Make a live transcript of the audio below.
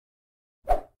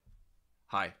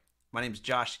Hi, my name is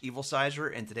Josh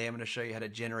Evilsizor, and today I'm going to show you how to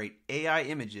generate AI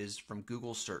images from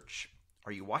Google Search.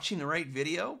 Are you watching the right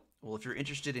video? Well, if you're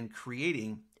interested in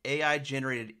creating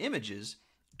AI-generated images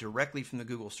directly from the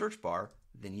Google search bar,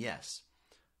 then yes.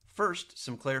 First,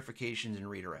 some clarifications and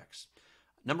redirects.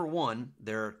 Number one,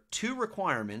 there are two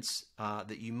requirements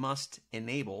that you must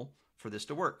enable for this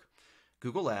to work: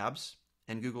 Google Labs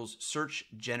and Google's Search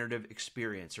Generative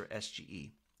Experience, or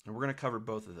SGE. And we're going to cover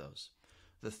both of those.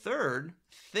 The third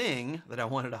thing that I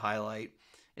wanted to highlight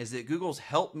is that Google's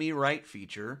Help Me Write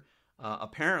feature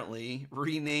apparently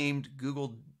renamed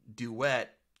Google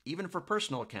Duet, even for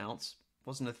personal accounts.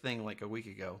 Wasn't a thing like a week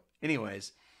ago.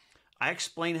 Anyways, I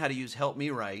explained how to use Help Me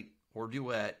Write, or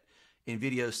Duet, in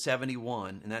video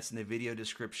 71, and that's in the video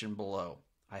description below.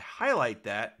 I highlight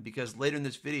that because later in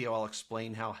this video I'll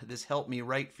explain how this Help Me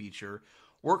Write feature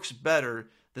works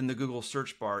better than the Google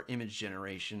search bar image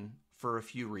generation for a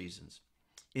few reasons.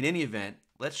 In any event,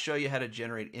 let's show you how to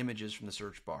generate images from the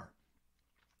search bar.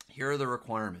 Here are the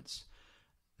requirements.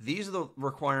 These are the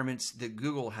requirements that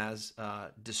Google has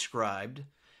described.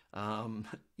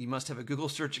 You must have a Google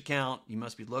search account, you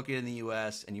must be located in the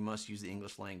US, and you must use the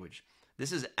English language.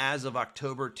 This is as of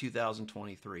October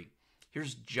 2023.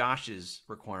 Here's Josh's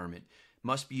requirement.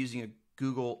 Must be using a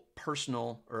Google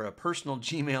personal or a personal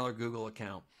Gmail or Google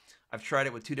account. I've tried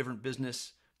it with two different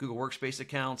business Google Workspace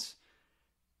accounts.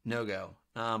 No go.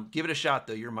 Give it a shot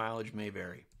though, your mileage may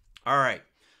vary. All right,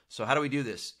 so how do we do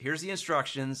this? Here's the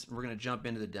instructions. We're gonna jump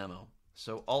into the demo.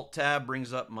 So Alt-Tab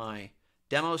brings up my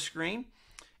demo screen,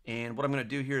 and what I'm gonna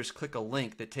do here is click a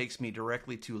link that takes me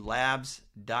directly to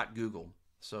labs.google.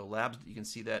 So labs, you can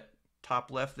see that top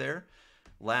left there,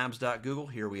 labs.google,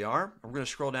 here we are. We're gonna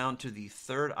scroll down to the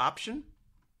third option.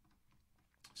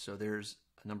 So there's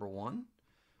number one,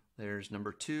 there's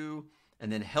number two,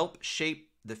 and then help shape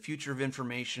the future of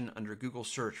information under Google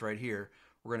search right here.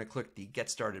 We're going to click the Get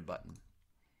Started button.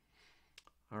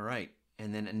 All right,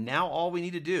 and now all we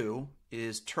need to do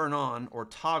is turn on or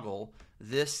toggle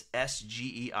this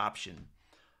SGE option.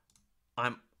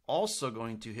 I'm also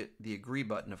going to hit the Agree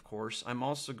button, of course. I'm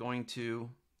also going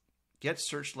to Get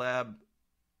Search Labs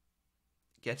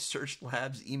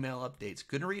email updates.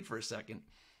 Couldn't read for a second.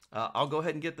 I'll go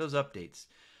ahead and get those updates.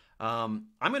 I'm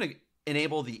going to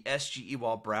enable the SGE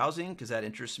while browsing because that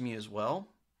interests me as well.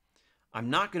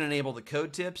 I'm not going to enable the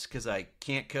code tips because I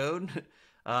can't code.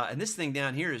 And this thing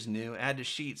down here is new, add to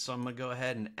sheets, so I'm going to go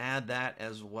ahead and add that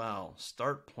as well.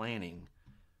 Start planning.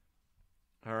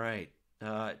 All right,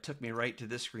 it took me right to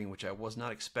this screen, which I was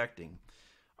not expecting.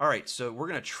 All right, so we're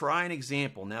going to try an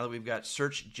example now that we've got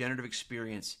Search Generative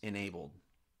Experience enabled.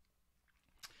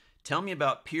 Tell me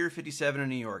about Pier 57 in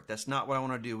New York. That's not what I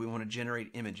want to do. We want to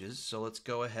generate images. So let's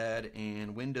go ahead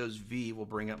and Windows V will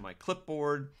bring up my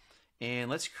clipboard. And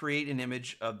let's create an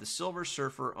image of the Silver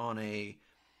Surfer on a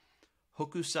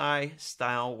Hokusai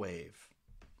style wave.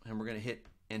 And we're going to hit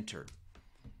enter.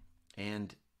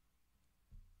 And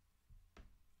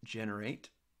generate.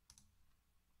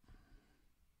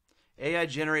 AI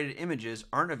generated images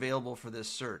aren't available for this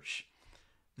search.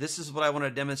 This is what I want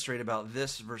to demonstrate about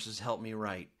this versus Help Me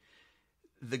Write.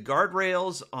 The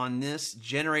guardrails on this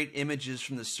generate images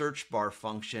from the search bar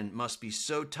function must be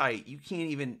so tight you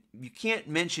can't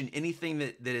mention anything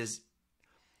that is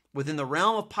within the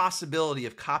realm of possibility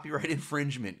of copyright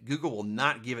infringement. Google will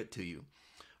not give it to you.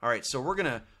 All right, so we're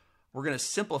gonna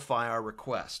simplify our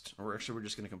request, or actually we're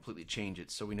just gonna completely change it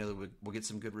so we know that we'll get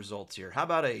some good results here. How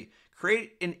about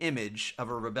create an image of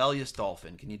a rebellious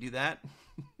dolphin? Can you do that?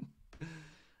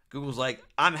 Google's like,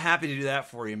 I'm happy to do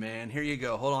that for you, man. Here you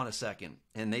go. Hold on a second.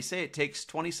 And they say it takes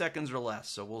 20 seconds or less.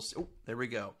 So we'll see. Oh, there we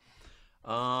go.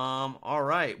 All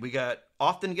right. We got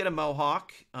often get a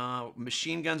mohawk,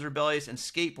 machine guns, rebellious, and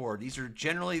skateboard. These are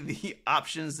generally the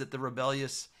options that the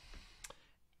rebellious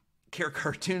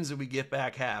cartoons that we get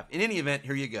back have. In any event,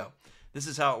 here you go. This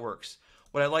is how it works.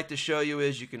 What I'd like to show you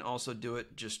is you can also do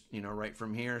it just, right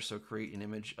from here. So create an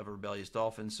image of a rebellious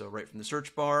dolphin. So right from the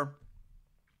search bar,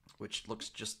 which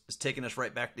is taking us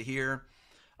right back to here.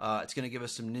 It's going to give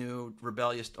us some new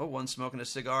rebellious, one smoking a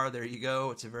cigar. There you go.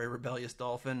 It's a very rebellious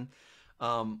dolphin.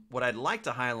 What I'd like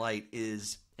to highlight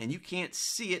is, and you can't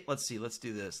see it. Let's see. Let's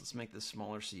do this. Let's make this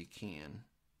smaller so you can.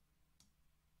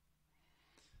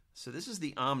 So this is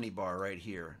the omnibar right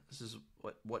here. This is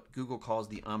what Google calls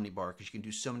the omnibar because you can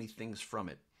do so many things from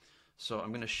it. So I'm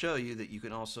going to show you that you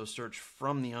can also search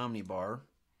from the omnibar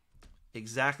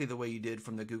exactly the way you did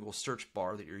from the Google search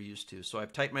bar that you're used to. So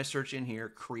I've typed my search in here,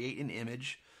 create an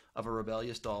image of a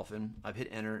rebellious dolphin. I've hit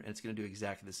enter, and it's going to do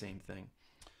exactly the same thing.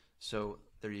 So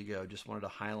there you go. Just wanted to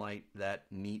highlight that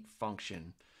neat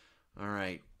function. All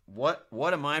right. What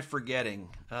am I forgetting?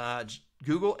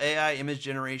 Google AI image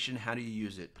generation, how do you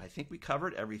use it? I think we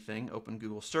covered everything. Open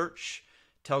Google search,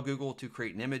 tell Google to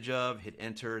create an image of, hit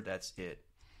enter, that's it.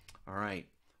 All right,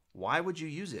 why would you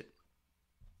use it?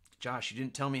 Josh, you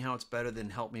didn't tell me how it's better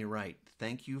than Help Me Write.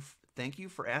 Thank you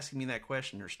for asking me that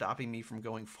question or stopping me from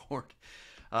going forward.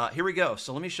 Here we go.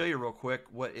 So let me show you real quick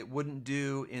what it wouldn't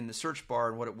do in the search bar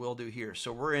and what it will do here.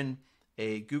 So we're in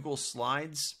a Google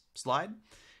Slides slide,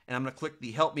 and I'm going to click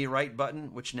the Help Me Write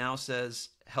button, which now says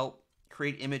Help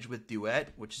Create Image with Duet,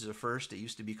 which is a first. It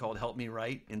used to be called Help Me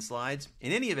Write in Slides.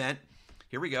 In any event,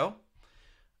 here we go.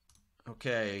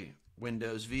 Okay,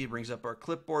 Windows V brings up our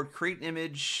clipboard. Create an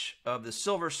image of the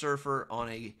Silver Surfer on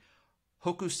a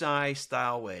Hokusai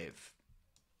style wave.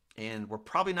 And we're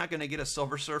probably not going to get a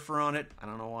Silver Surfer on it. I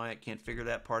don't know why I can't figure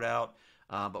that part out.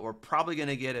 But we're probably going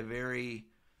to get a very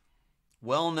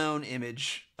well-known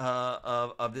image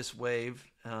of this wave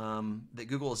that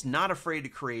Google is not afraid to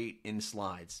create in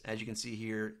slides. As you can see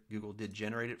here, Google did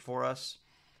generate it for us.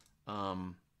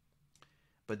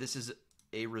 But this is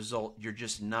a result you're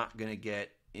just not going to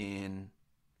get in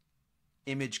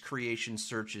image creation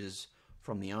searches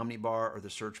from the omnibar or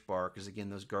the search bar, because again,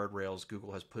 those guardrails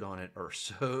Google has put on it are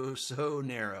so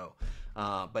narrow.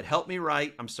 But help me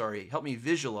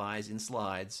visualize in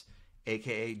slides,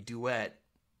 aka Duet,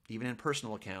 even in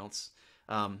personal accounts,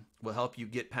 will help you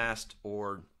get past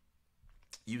or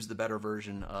use the better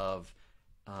version of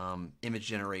image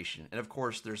generation. And of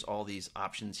course, there's all these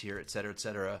options here,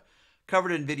 etc.,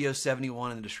 covered in video 71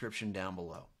 in the description down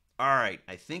below. All right,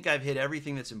 I think I've hit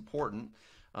everything that's important.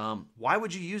 Why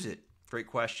would you use it? Great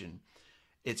question.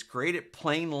 It's great at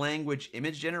plain language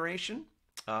image generation.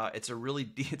 It's really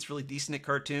decent at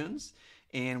cartoons.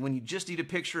 And when you just need a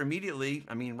picture immediately,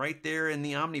 I mean, right there in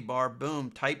the omnibar,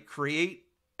 boom, type create,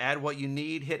 add what you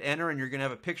need, hit enter, and you're going to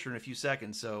have a picture in a few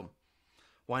seconds. So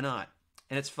why not?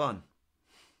 And it's fun.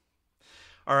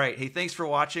 All right. Hey, thanks for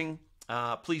watching.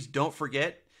 Please don't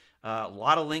forget, a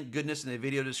lot of link goodness in the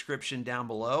video description down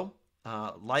below.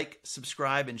 Like,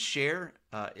 subscribe, and share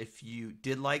if you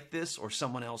did like this or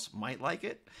someone else might like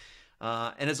it.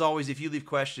 And as always, if you leave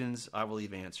questions, I will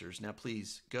leave answers. Now,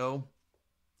 please go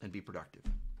and be productive.